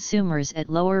large consumers at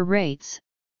lower rates,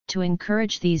 to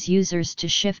encourage these users to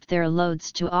shift their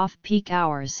loads to off-peak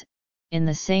hours, in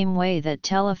the same way that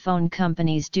telephone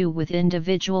companies do with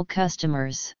individual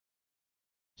customers.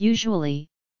 Usually,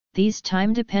 these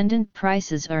time-dependent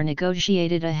prices are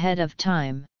negotiated ahead of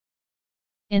time.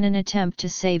 In an attempt to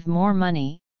save more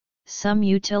money, some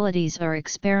utilities are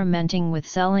experimenting with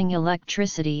selling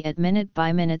electricity at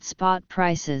minute-by-minute spot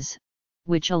prices,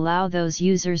 which allow those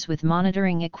users with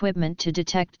monitoring equipment to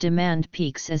detect demand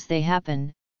peaks as they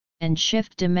happen, and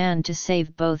shift demand to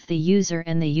save both the user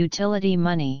and the utility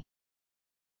money.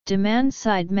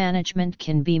 Demand-side management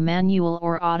can be manual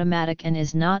or automatic and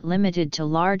is not limited to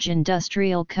large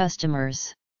industrial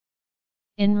customers.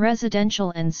 In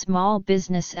residential and small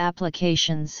business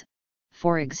applications,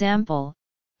 for example,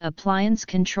 appliance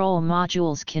control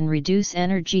modules can reduce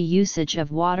energy usage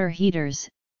of water heaters,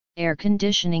 air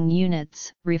conditioning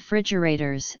units,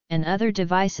 refrigerators, and other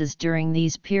devices during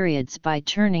these periods by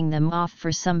turning them off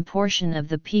for some portion of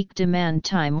the peak demand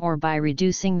time or by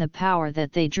reducing the power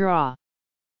that they draw.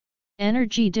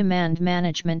 Energy demand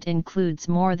management includes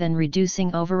more than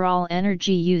reducing overall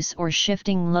energy use or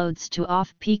shifting loads to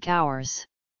off-peak hours.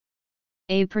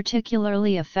 A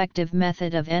particularly effective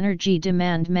method of energy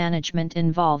demand management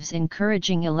involves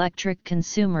encouraging electric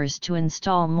consumers to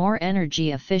install more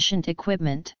energy-efficient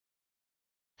equipment.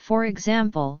 For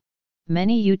example,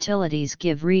 many utilities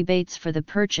give rebates for the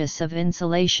purchase of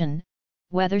insulation,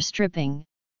 weather stripping,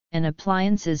 and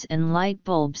appliances and light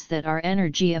bulbs that are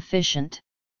energy efficient.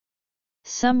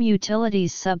 Some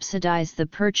utilities subsidize the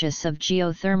purchase of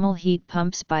geothermal heat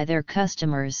pumps by their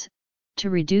customers, to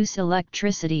reduce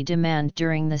electricity demand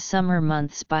during the summer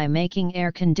months by making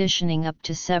air conditioning up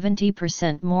to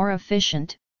 70% more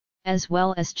efficient, as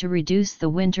well as to reduce the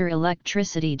winter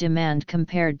electricity demand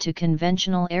compared to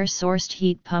conventional air-sourced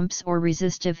heat pumps or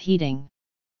resistive heating.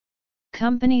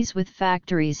 Companies with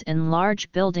factories and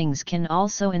large buildings can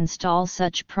also install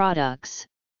such products,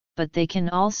 but they can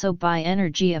also buy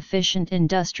energy-efficient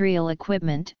industrial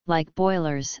equipment, like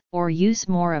boilers, or use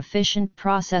more efficient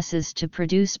processes to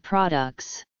produce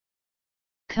products.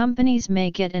 Companies may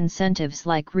get incentives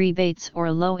like rebates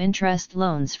or low-interest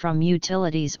loans from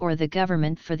utilities or the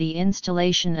government for the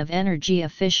installation of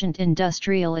energy-efficient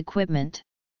industrial equipment.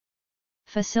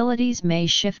 Facilities may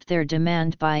shift their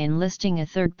demand by enlisting a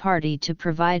third party to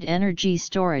provide energy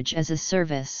storage as a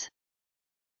service.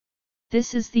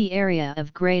 This is the area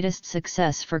of greatest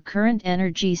success for current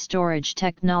energy storage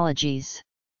technologies.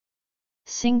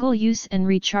 Single-use and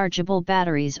rechargeable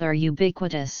batteries are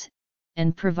ubiquitous,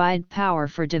 and provide power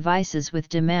for devices with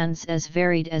demands as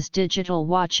varied as digital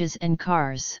watches and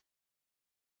cars.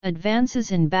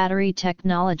 Advances in battery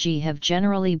technology have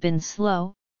generally been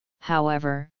slow,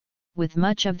 however, with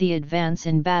much of the advance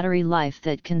in battery life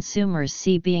that consumers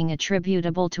see being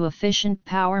attributable to efficient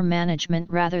power management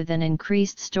rather than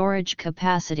increased storage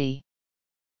capacity.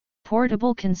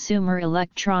 Portable consumer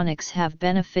electronics have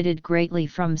benefited greatly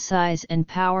from size and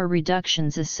power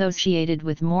reductions associated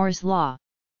with Moore's law.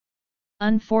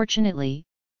 Unfortunately,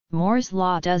 Moore's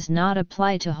law does not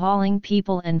apply to hauling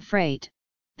people and freight.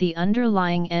 The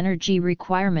underlying energy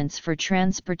requirements for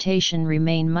transportation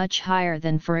remain much higher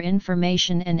than for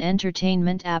information and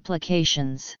entertainment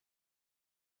applications.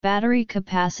 Battery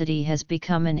capacity has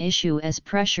become an issue as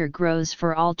pressure grows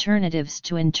for alternatives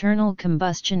to internal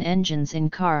combustion engines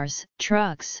in cars,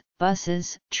 trucks,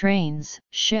 buses, trains,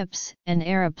 ships, and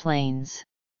aeroplanes.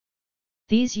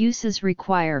 These uses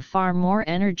require far more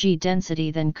energy density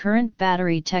than current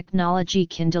battery technology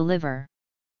can deliver.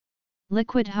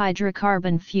 Liquid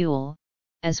hydrocarbon fuel,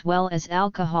 as well as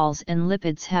alcohols and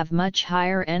lipids, have much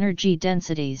higher energy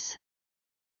densities.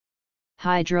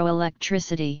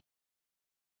 Hydroelectricity.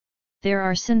 There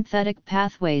are synthetic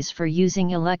pathways for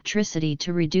using electricity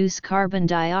to reduce carbon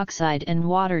dioxide and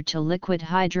water to liquid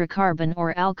hydrocarbon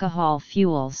or alcohol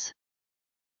fuels.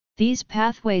 These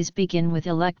pathways begin with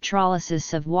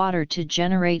electrolysis of water to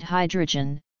generate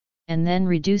hydrogen, and then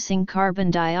reducing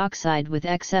carbon dioxide with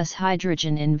excess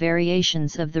hydrogen in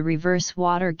variations of the reverse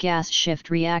water-gas shift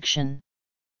reaction.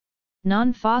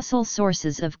 Non-fossil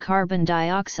sources of carbon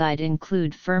dioxide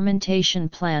include fermentation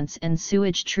plants and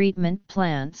sewage treatment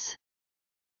plants.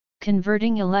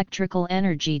 Converting electrical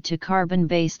energy to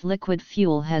carbon-based liquid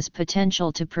fuel has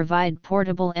potential to provide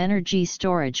portable energy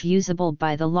storage usable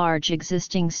by the large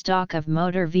existing stock of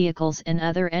motor vehicles and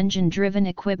other engine-driven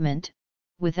equipment,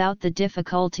 without the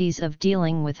difficulties of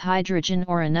dealing with hydrogen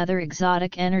or another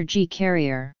exotic energy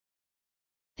carrier.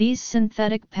 These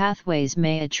synthetic pathways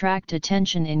may attract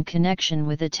attention in connection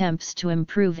with attempts to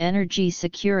improve energy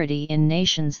security in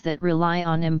nations that rely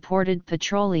on imported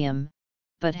petroleum,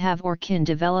 but have or can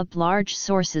develop large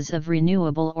sources of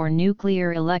renewable or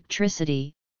nuclear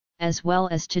electricity, as well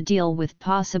as to deal with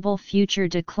possible future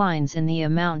declines in the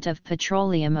amount of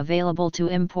petroleum available to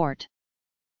import.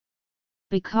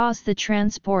 Because the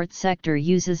transport sector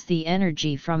uses the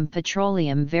energy from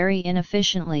petroleum very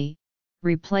inefficiently,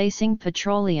 replacing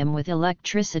petroleum with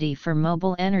electricity for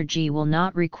mobile energy will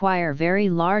not require very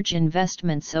large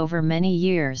investments over many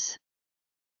years.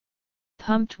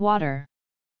 Pumped water.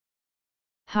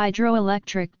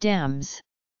 Hydroelectric dams.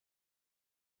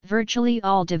 Virtually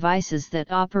all devices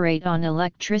that operate on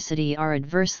electricity are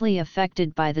adversely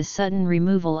affected by the sudden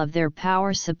removal of their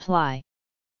power supply.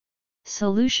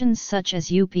 Solutions such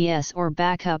as UPS or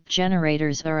backup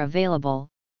generators are available,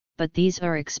 but these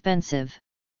are expensive.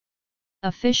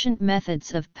 Efficient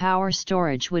methods of power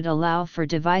storage would allow for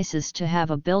devices to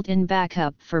have a built-in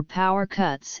backup for power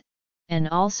cuts, and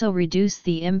also reduce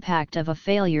the impact of a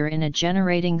failure in a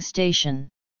generating station.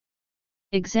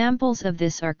 Examples of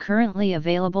this are currently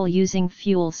available using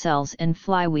fuel cells and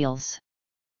flywheels.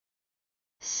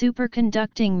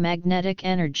 Superconducting magnetic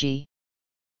energy.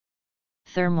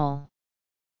 Thermal.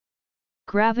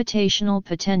 Gravitational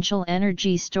potential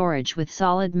energy storage with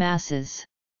solid masses.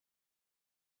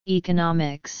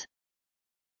 Economics.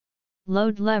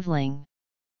 Load leveling.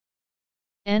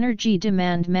 Energy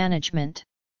demand management.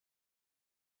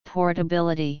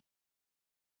 Portability.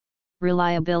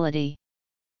 Reliability.